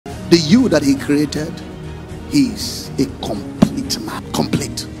The you that he created is a complete man.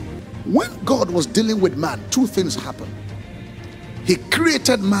 Complete. When God was dealing with man, two things happened. He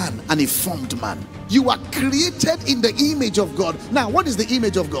created man and he formed man. You are created in the image of God. Now, what is the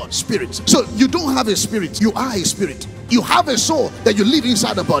image of God? Spirit. So you don't have a spirit, you are a spirit. You have a soul that you live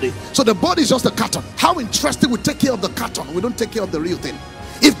inside the body. So the body is just a carton. How interesting, we take care of the carton, we don't take care of the real thing.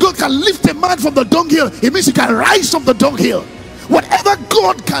 If God can lift a man from the dunghill, it means he can rise from the dunghill. Whatever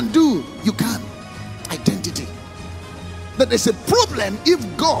God can do, you can. Identity. But there's a problem if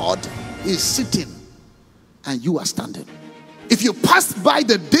God is sitting and you are standing. If you passed by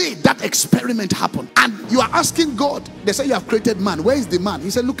the day that experiment happened and you are asking God, they say you have created man, where is the man? He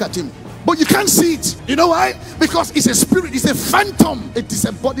said, look at him. But you can't see it. You know why? Because it's a spirit, it's a phantom, it is a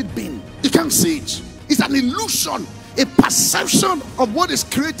embodied being. You can't see it. It's an illusion, a perception of what is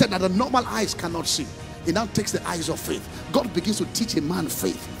created that the normal eyes cannot see. It now takes the eyes of faith. God begins to teach a man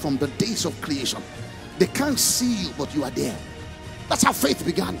faith from the days of creation. They can't see you, but you are there. That's how faith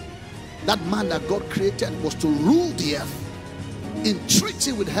began. That man that God created was to rule the earth in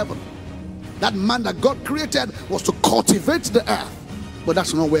treaty with heaven. That man that God created was to cultivate the earth. But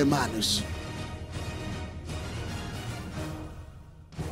that's not where man is.